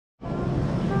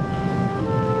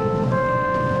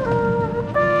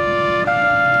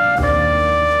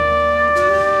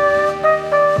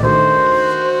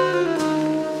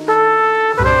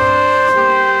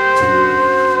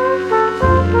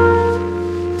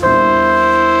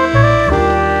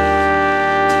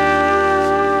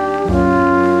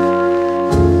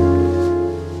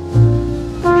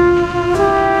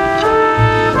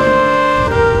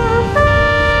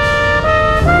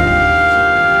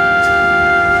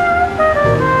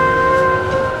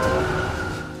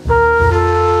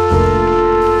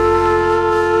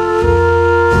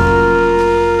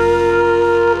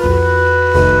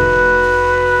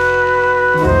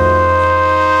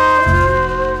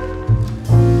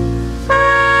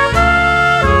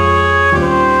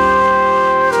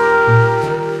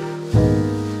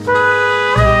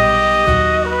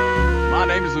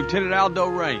Aldo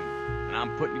Rain, and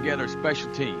I'm putting together a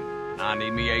special team. And I need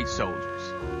me 8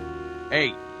 soldiers.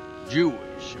 8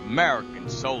 Jewish American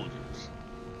soldiers.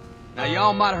 Now,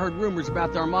 y'all might have heard rumors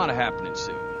about the Armada happening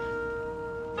soon.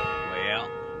 Well,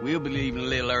 we'll be leaving a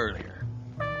little earlier.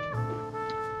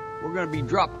 We're gonna be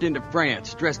dropped into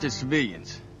France, dressed as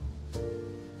civilians.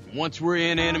 Once we're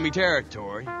in enemy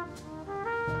territory,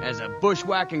 as a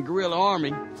bushwhacking guerrilla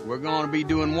army, we're gonna be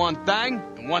doing one thing,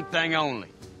 and one thing only.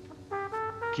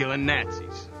 Killing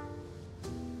Nazis.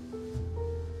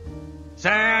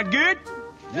 Sound good?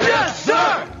 Yes,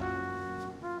 sir!